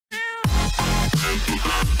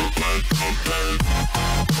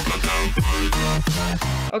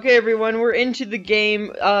Okay, everyone, we're into the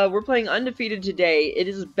game. We're playing Undefeated today. It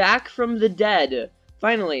is back from the dead.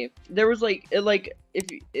 Finally, there was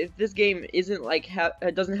if this game isn't like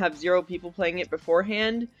it doesn't have 0 people playing it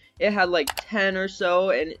beforehand, it had like 10 or so,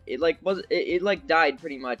 and it died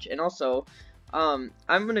pretty much. And also, I'm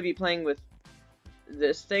gonna be playing with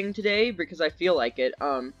this thing today because I feel like it.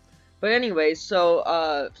 But anyway,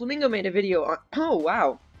 so Flamingo made a video on. Oh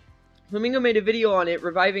wow, Flamingo made a video on it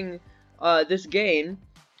reviving this game.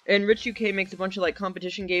 And Rich UK makes a bunch of like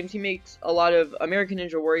competition games. He makes a lot of American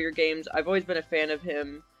Ninja Warrior games. I've always been a fan of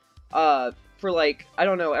him for like, I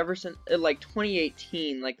don't know, ever since like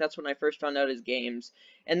 2018. Like that's when I first found out his games.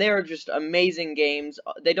 And they are just amazing games.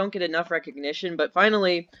 They don't get enough recognition, but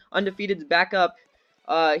finally Undefeated's back up.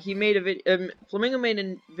 He made a Flamingo made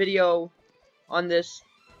a video on this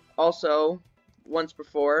also once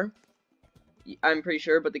before, I'm pretty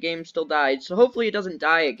sure, but the game still died. So hopefully it doesn't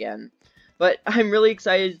die again. But I'm really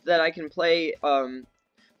excited that I can play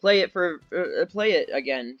it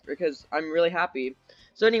again because I'm really happy.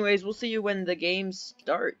 So anyways, we'll see you when the game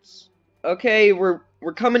starts. Okay, we're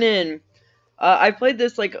coming in. I've played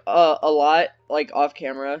this like a lot, like off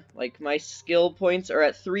camera. Like my skill points are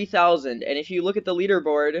at 3,000, and if you look at the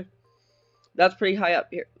leaderboard, that's pretty high up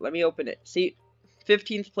here. Let me open it. See,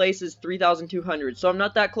 15th place is 3,200. So I'm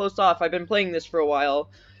not that close off. I've been playing this for a while.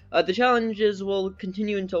 The challenges will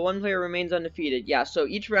continue until one player remains undefeated. Yeah, so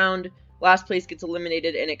each round, last place gets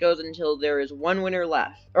eliminated, and it goes until there is one winner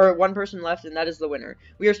left, or one person left, and that is the winner.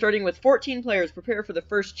 We are starting with 14 players. Prepare for the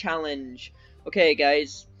first challenge. Okay,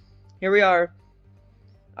 guys, here we are.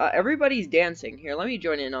 Everybody's dancing. Here, let me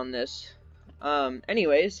join in on this.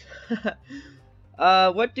 Anyways,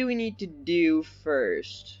 what do we need to do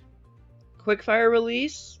first? Quickfire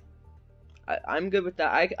release? I'm good with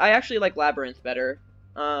that. I actually like Labyrinth better.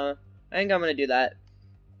 I think I'm gonna do that.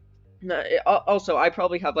 No, also, I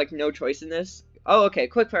probably have like no choice in this. Oh, okay,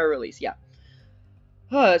 quickfire release, yeah.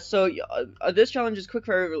 This challenge is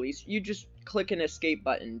quickfire release. You just click an escape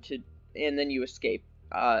button and then you escape.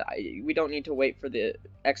 We don't need to wait for the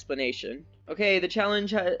explanation. Okay, the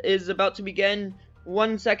challenge is about to begin.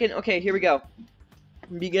 1 second. Okay, here we go.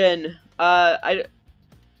 Begin. I'm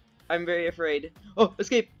very afraid. Oh,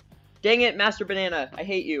 escape! Dang it, Master Banana! I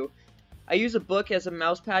hate you. I use a book as a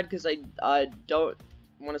mouse pad because I don't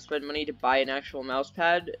want to spend money to buy an actual mouse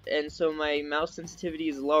pad, and so my mouse sensitivity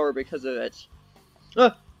is lower because of it.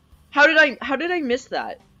 How did I miss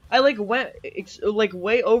that? I like went like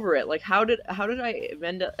way over it. Like how did I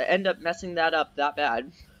end up messing that up that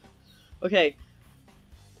bad? Okay.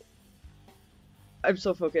 I'm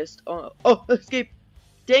so focused. Oh, escape!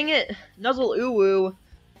 Dang it, Nuzzle Uwu.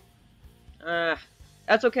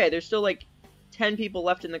 That's okay. There's still like 10 people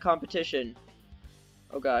left in the competition.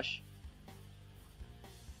 Oh gosh.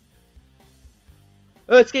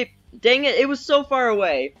 Oh, escape! Dang it! It was so far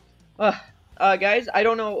away. Guys, I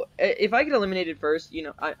don't know if I get eliminated first. You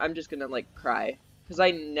know, I'm just gonna like cry because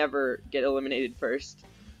I never get eliminated first.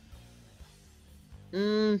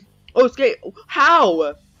 Oh, escape!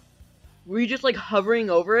 How? Were you just like hovering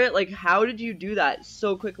over it? Like, how did you do that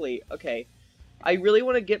so quickly? Okay, I really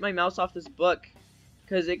want to get my mouse off this book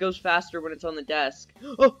because it goes faster when it's on the desk.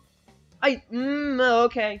 Oh,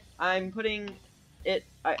 okay. I'm putting it.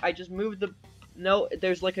 I just moved the. No,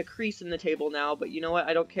 there's like a crease in the table now, but you know what?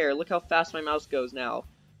 I don't care. Look how fast my mouse goes now.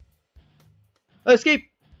 Escape!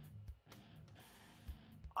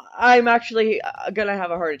 I'm actually gonna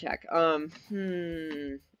have a heart attack.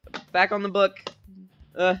 Back on the book.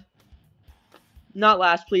 Not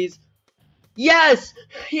last, please. Yes!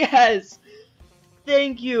 Yes!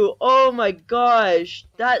 Thank you! Oh my gosh!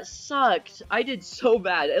 That sucked! I did so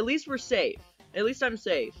bad. At least we're safe. At least I'm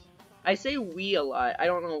safe. I say we a lot. I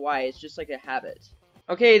don't know why. It's just like a habit.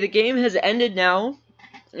 Okay, the game has ended now.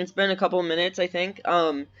 It's been a couple minutes, I think.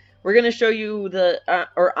 We're gonna show you the,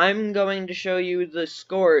 or I'm going to show you the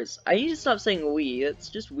scores. I need to stop saying we. It's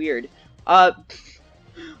just weird. I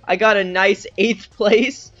got a nice 8th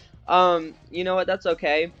place. You know what? That's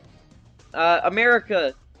okay.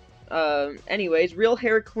 America. Anyways, Real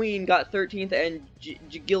Hair Queen got 13th, and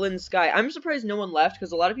Gillen Sky. I'm surprised no one left,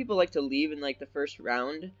 because a lot of people like to leave in, like, the first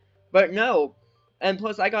round. But no. And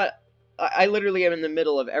plus, I literally am in the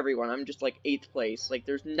middle of everyone. I'm just, like, 8th place. Like,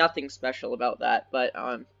 there's nothing special about that. But,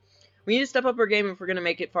 we need to step up our game if we're gonna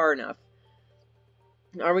make it far enough.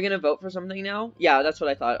 Are we gonna vote for something now? Yeah, that's what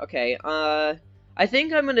I thought. Okay, I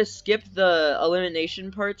think I'm gonna skip the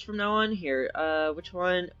elimination parts from now on. Here, which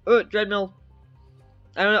one? Oh, Dreadmill.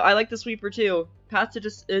 I don't know, I like the sweeper too. Path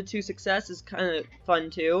to success is kind of fun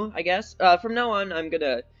too, I guess. From now on, I'm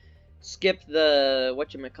gonna skip the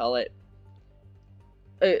whatchamacallit.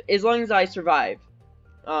 As long as I survive,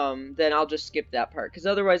 then I'll just skip that part, because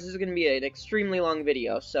otherwise this is going to be an extremely long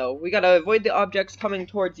video. So we gotta avoid the objects coming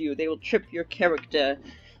towards you. They will trip your character.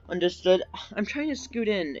 Understood? I'm trying to scoot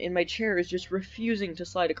in, and my chair is just refusing to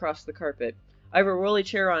slide across the carpet. I have a rolly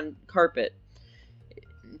chair on carpet.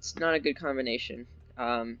 It's not a good combination.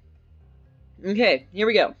 Okay, here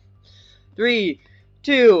we go. 3,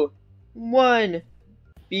 2, 1,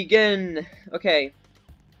 begin. Okay.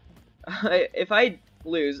 If I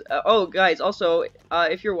lose, oh guys, also,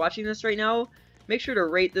 if you're watching this right now, make sure to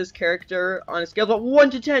rate this character on a scale of 1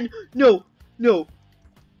 to 10. No, no.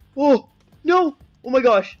 Oh, no. Oh my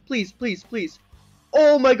gosh, please, please, please.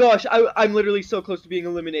 Oh my gosh, I'm literally so close to being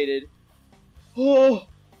eliminated. Oh.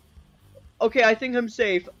 Okay, I think I'm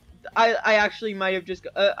safe. I actually might have just,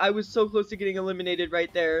 I was so close to getting eliminated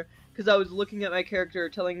right there, because I was looking at my character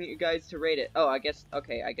telling you guys to rate it. Oh, I guess,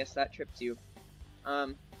 okay, I guess that trips you.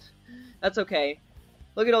 That's okay.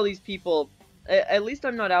 Look at all these people. At least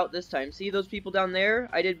I'm not out this time. See those people down there?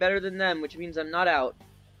 I did better than them, which means I'm not out.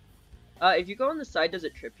 If you go on the side, does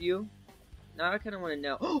it trip you? Now I kind of want to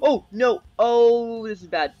know. Oh, no! Oh, this is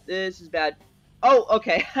bad. This is bad. Oh,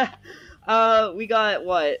 okay. We got,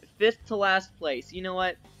 what? 5th to last place. You know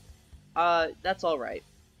what? That's alright.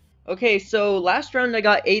 Okay, so last round I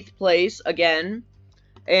got 8th place again.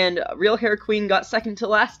 And Real Hair Queen got 2nd to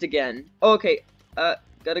last again. Oh, okay.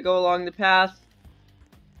 Gotta go along the path.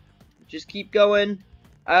 Just keep going.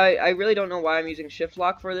 I really don't know why I'm using shift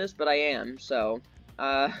lock for this, but I am, so.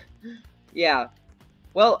 Yeah.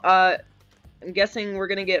 Well, I'm guessing we're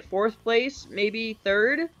gonna get 4th place, maybe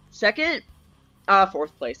 3rd, 2nd?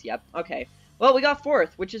 4th place, yep, okay. Well, we got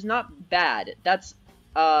 4th, which is not bad. That's,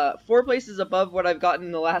 4 places above what I've gotten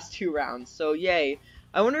in the last 2 rounds, so yay.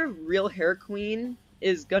 I wonder if Real Hair Queen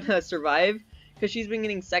is gonna survive, because she's been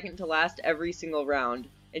getting 2nd to last every single round,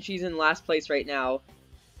 and she's in last place right now.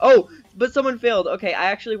 Oh, but someone failed. Okay, I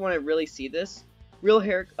actually want to really see this. Real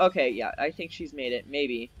Hair, okay, yeah, I think she's made it,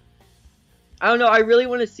 maybe. I don't know, I really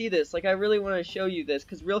want to see this. Like, I really want to show you this,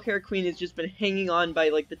 because Real Hair Queen has just been hanging on by,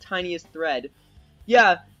 like, the tiniest thread.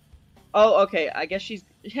 Yeah. Oh, okay, I guess she's...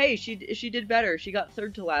 Hey, she did better. She got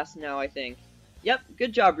 3rd to last now, I think. Yep,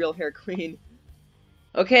 good job, Real Hair Queen.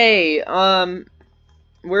 Okay,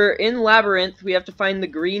 we're in Labyrinth. We have to find the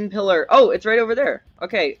green pillar. Oh, it's right over there.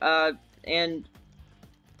 Okay, and...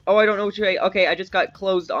 Oh, I don't know which way... Okay, I just got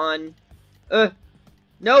closed on.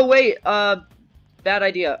 No, wait, bad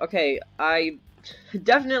idea. Okay, I...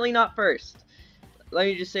 Definitely not first. Let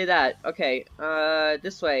me just say that. Okay,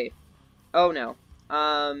 this way. Oh, no.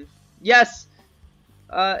 Yes!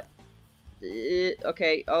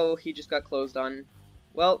 Okay, oh, he just got closed on.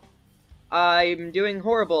 Well, I'm doing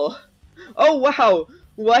horrible. Oh, wow!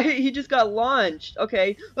 Why? He just got launched.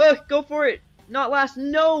 Okay. Go for it! Not last.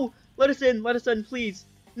 No! Let us in, please.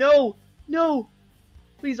 No! No!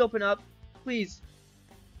 Please open up. Please.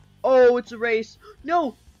 Oh, it's a race.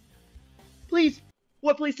 No! Please!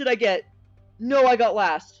 What place did I get? No, I got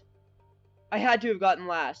last. I had to have gotten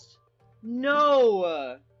last.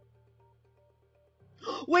 No!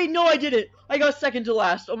 Wait, no, I didn't! I got 2nd to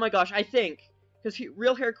last. Oh my gosh, I think. Because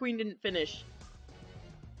Real Hair Queen didn't finish.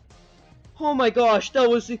 Oh my gosh, that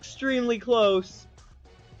was extremely close.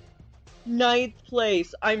 9th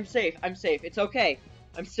place. I'm safe. I'm safe. It's okay.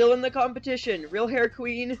 I'm still in the competition. Real Hair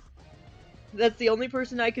Queen. That's the only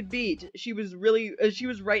person I could beat. She was really, she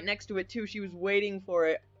was right next to it too. She was waiting for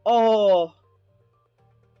it. Oh.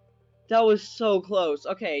 That was so close.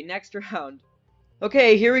 Okay, next round.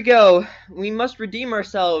 Okay, here we go. We must redeem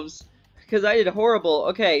ourselves. Because I did horrible.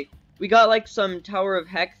 Okay, we got like some Tower of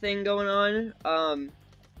Heck thing going on.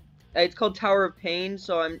 It's called Tower of Pain,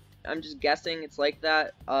 so I'm just guessing it's like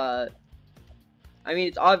that. I mean,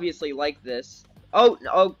 it's obviously like this.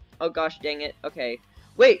 Oh gosh, dang it. Okay.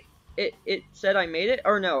 Wait, it said I made it?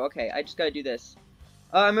 Or no, okay, I just gotta do this.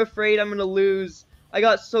 I'm afraid I'm gonna lose. I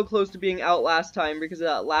got so close to being out last time because of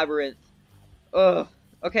that labyrinth. Ugh.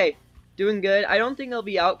 Okay, doing good. I don't think I'll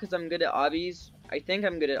be out because I'm good at obbies. I think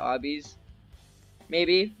I'm good at obbies.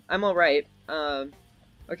 Maybe. I'm alright.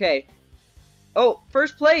 Okay. Oh,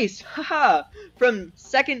 1st place! Haha! From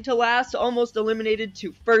 2nd to last, almost eliminated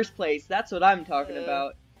to 1st place. That's what I'm talking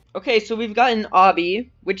about. Okay, so we've got an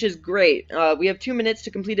obby, which is great. We have 2 minutes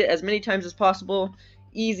to complete it as many times as possible.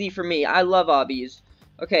 Easy for me. I love obbies.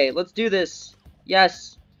 Okay, let's do this.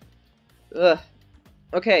 Yes. Ugh.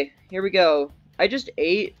 Okay, here we go. I just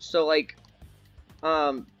ate, so like,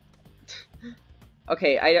 okay,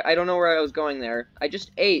 I don't know where I was going there. I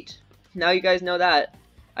just ate. Now you guys know that.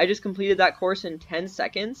 I just completed that course in 10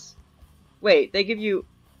 seconds. Wait, they give you,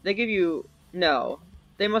 no.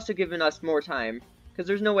 They must have given us more time. Because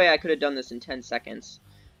there's no way I could have done this in 10 seconds.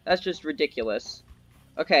 That's just ridiculous.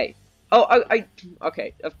 Okay. Oh,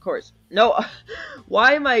 okay, of course. No,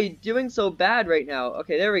 why am I doing so bad right now?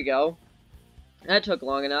 Okay, there we go. That took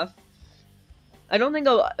long enough. I don't think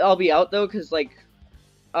I'll be out, though, because, like,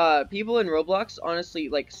 people in Roblox honestly,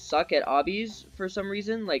 like, suck at obbies for some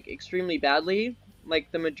reason, like, extremely badly.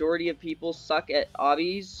 Like, the majority of people suck at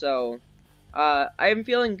obbies, so, I'm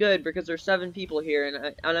feeling good because there's 7 people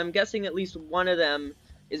here, and I'm guessing at least one of them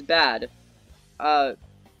is bad.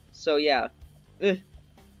 So, yeah. Ugh.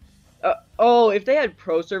 Oh, if they had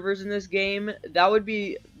pro servers in this game, that would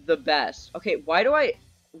be the best. Okay, why do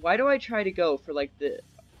I try to go for, like, the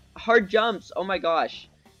hard jumps? Oh my gosh.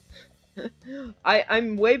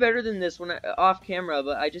 I'm way better than this when off camera,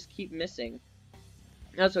 but I just keep missing.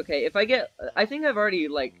 That's okay. If I think I've already,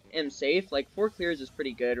 like, am safe. Like, 4 clears is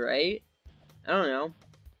pretty good, right? I don't know.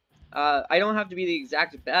 I don't have to be the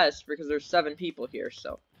exact best because there's 7 people here,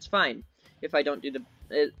 so it's fine if I don't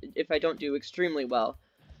do extremely well.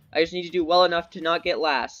 I just need to do well enough to not get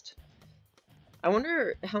last. I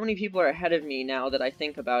wonder how many people are ahead of me now that I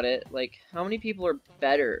think about it. Like, how many people are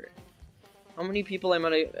better? How many people am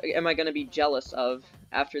I gonna be jealous of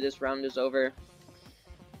after this round is over?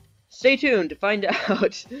 Stay tuned to find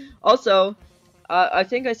out. Also, I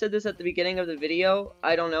think I said this at the beginning of the video.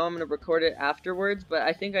 I don't know, I'm gonna record it afterwards, but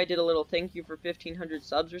I think I did a little thank you for 1,500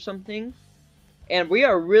 subs or something. And we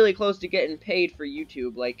are really close to getting paid for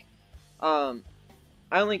YouTube. Like, I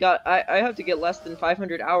have to get less than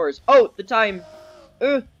 500 hours. Oh, the time.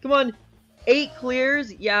 Come on. 8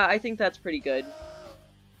 clears? Yeah, I think that's pretty good.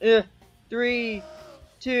 3,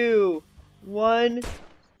 2, 1,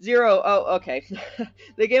 0. Oh, okay.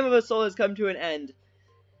 The game of a soul has come to an end.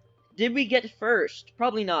 Did we get first?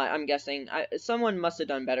 Probably not, I'm guessing. Someone must have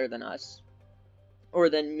done better than us. Or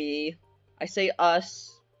than me. I say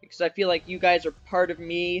us, because I feel like you guys are part of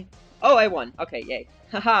me. Oh, I won. Okay, yay.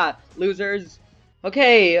 Haha, losers.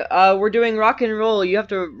 Okay, we're doing rock and roll. You have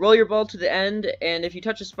to roll your ball to the end, and if you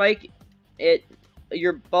touch a spike,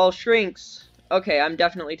 your ball shrinks. Okay, I'm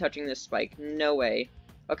definitely touching this spike. No way.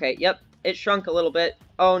 Okay, yep, it shrunk a little bit.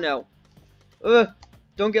 Oh no. Ugh,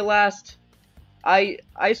 don't get last. I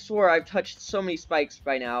swore I've touched so many spikes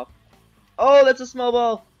by now. Oh, that's a small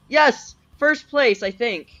ball. Yes! First place, I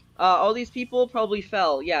think. All these people probably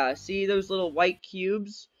fell. Yeah, see those little white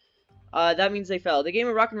cubes? That means they fell. The game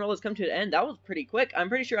of rock and roll has come to an end. That was pretty quick. I'm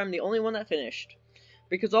pretty sure I'm the only one that finished.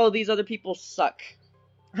 Because all of these other people suck.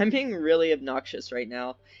 I'm being really obnoxious right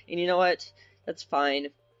now. And you know what? That's fine.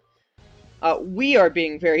 We are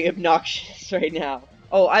being very obnoxious right now.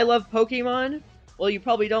 Oh, I love Pokemon? Well, you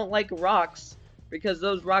probably don't like rocks. Because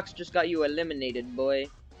those rocks just got you eliminated, boy.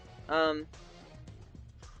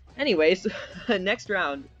 Anyways, next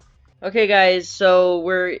round. Okay, guys, so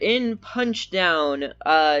we're in Punch Down.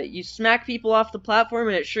 You smack people off the platform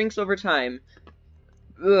and it shrinks over time.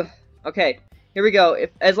 Ugh. Okay, here we go.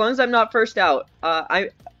 As long as I'm not first out. I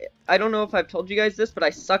don't know if I've told you guys this, but I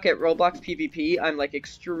suck at Roblox PvP. I'm, like,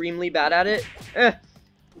 extremely bad at it.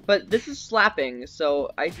 But this is slapping, so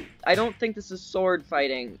I don't think this is sword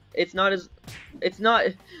fighting. It's not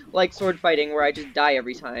like sword fighting where I just die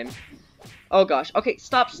every time. Oh gosh. Okay,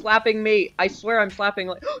 stop slapping me. I swear I'm slapping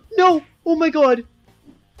like no! Oh my god.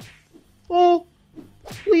 Oh,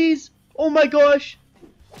 please. Oh my gosh.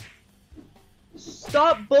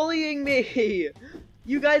 Stop bullying me.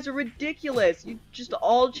 You guys are ridiculous. You just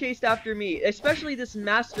all chased after me, especially this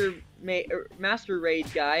master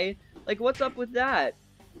raid guy. Like, what's up with that?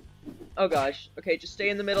 Oh gosh. Okay, just stay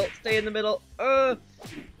in the middle. Stay in the middle. I'm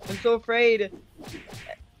so afraid.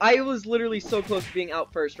 I was literally so close to being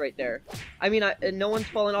out first right there. I mean, no one's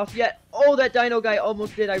fallen off yet. Oh, that dino guy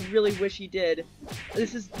almost did. I really wish he did.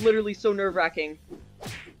 This is literally so nerve-wracking.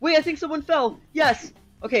 Wait, I think someone fell. Yes.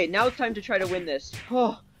 Okay, now it's time to try to win this.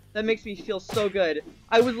 Oh, that makes me feel so good.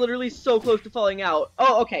 I was literally so close to falling out.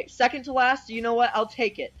 Oh, okay. Second to last. You know what? I'll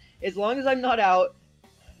take it. As long as I'm not out,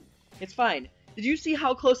 it's fine. Did you see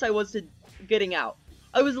how close I was to getting out?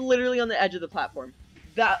 I was literally on the edge of the platform.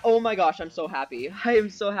 Oh my gosh, I'm so happy. I am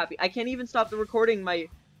so happy. I can't even stop the recording. My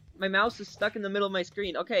mouse is stuck in the middle of my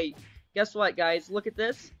screen. Okay, guess what, guys? Look at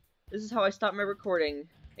this. This is how I stop my recording.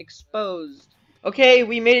 Exposed. Okay,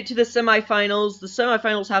 we made it to the semifinals. The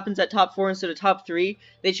semifinals happens at top 4 instead of top 3.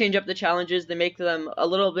 They change up the challenges. They make them a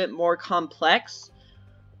little bit more complex.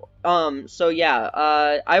 So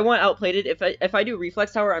yeah, I want outplayed. If I do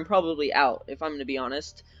reflex tower, I'm probably out, if I'm gonna be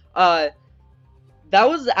honest. That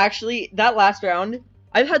was actually, that last round,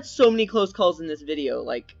 I've had so many close calls in this video.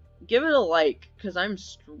 Like, give it a like, because I'm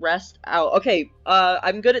stressed out. Okay,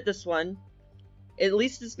 I'm good at this one. At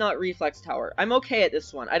least it's not reflex tower. I'm okay at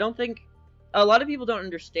this one. I don't think a lot of people don't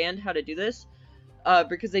understand how to do this,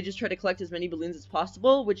 because they just try to collect as many balloons as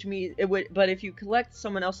possible, which means it would. But if you collect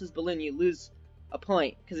someone else's balloon, you lose a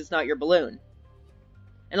point because it's not your balloon.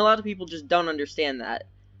 And a lot of people just don't understand that.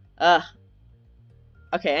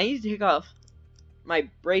 Okay, I need to take off my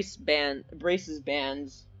braces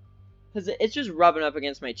bands, because it's just rubbing up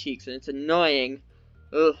against my cheeks and it's annoying.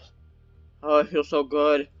 Ugh. Oh, I feel so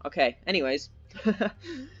good. Okay, anyways.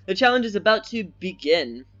 The challenge is about to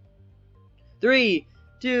begin. 3,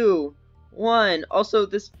 2, 1. Also,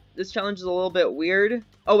 this challenge is a little bit weird.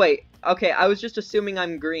 Oh, wait. Okay, I was just assuming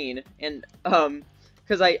I'm green. And,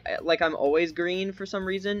 because I'm always green for some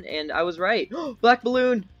reason. And I was right. Black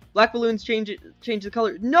balloon! Black balloons change the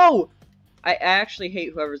color. No! I actually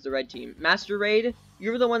hate whoever's the red team. Master Raid,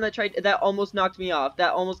 you were the one that almost knocked me off.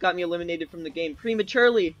 That almost got me eliminated from the game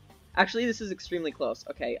prematurely. Actually, this is extremely close.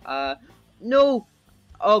 Okay, no!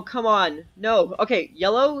 Oh, come on. No. Okay,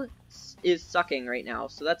 yellow is sucking right now,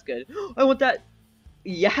 so that's good. I want that.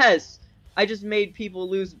 Yes! I just made people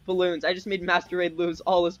lose balloons. I just made Master Raid lose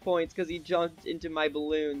all his points because he jumped into my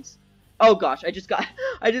balloons. Oh gosh, I just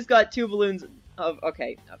got 2 balloons of,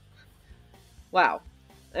 okay. Wow.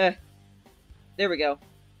 There we go.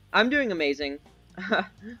 I'm doing amazing.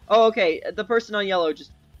 Oh, okay, the person on yellow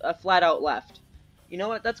just flat out left. You know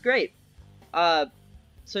what? That's great.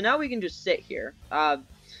 So now we can just sit here.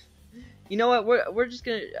 You know what?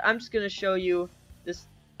 I'm just gonna show you this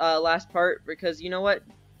last part because you know what?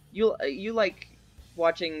 You like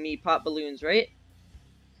watching me pop balloons, right?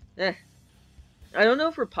 I don't know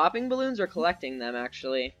if we're popping balloons or collecting them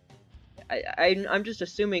actually. I'm just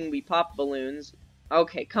assuming we pop balloons.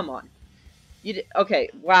 Okay, come on. Okay,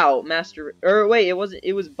 wow, Master. Or wait, it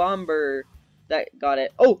was Bomber that got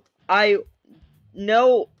it. Oh,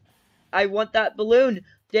 no, I want that balloon.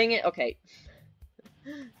 Dang it. Okay.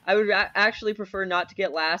 I would actually prefer not to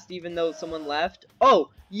get last, even though someone left. Oh,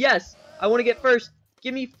 yes, I want to get first.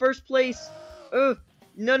 Give me first place. Ugh,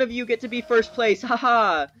 none of you get to be first place.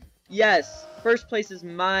 Haha. Yes, first place is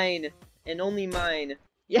mine and only mine.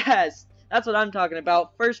 Yes, that's what I'm talking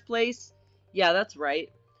about. First place. Yeah, that's right.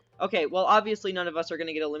 Okay, well, obviously none of us are going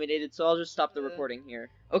to get eliminated, so I'll just stop the recording here.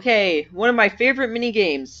 Okay, one of my favorite mini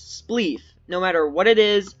games, Spleef. No matter what it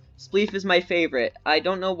is, Spleef is my favorite. I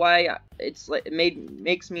don't know why it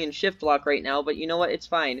makes me in shift lock right now, but you know what? It's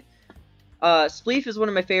fine. Spleef is one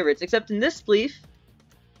of my favorites, except in this Spleef,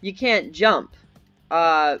 you can't jump.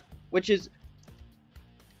 Which is...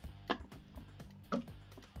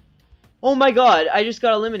 Oh my god, I just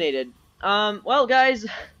got eliminated. Well, guys...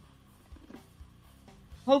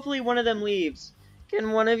 Hopefully one of them leaves.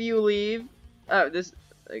 Can one of you leave?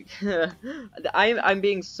 Like, I'm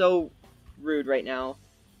being so rude right now.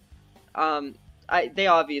 They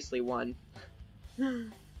obviously won.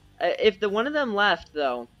 If the one of them left,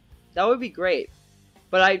 though, that would be great.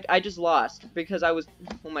 But I just lost because I was,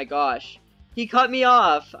 oh my gosh. He cut me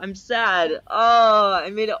off. I'm sad. Oh,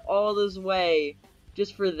 I made it all this way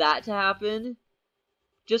just for that to happen.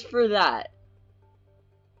 Just for that.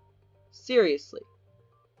 Seriously.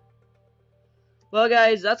 Well,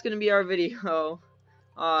 guys, that's gonna be our video.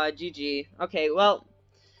 GG. Okay, well,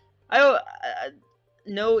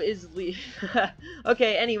 no is leave.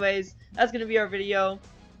 Okay, anyways, that's gonna be our video.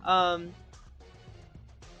 3rd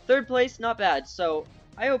place, not bad. So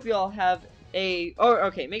I hope you all have a. Oh,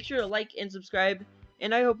 okay. Make sure to like and subscribe.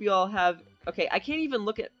 And I hope you all have. Okay, I can't even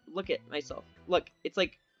look at myself. Look, it's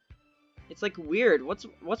like weird. What's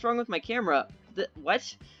wrong with my camera?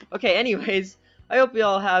 What? Okay. Anyways. I hope you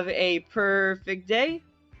all have a perfect day,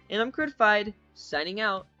 and I'm Curtified, signing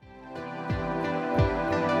out.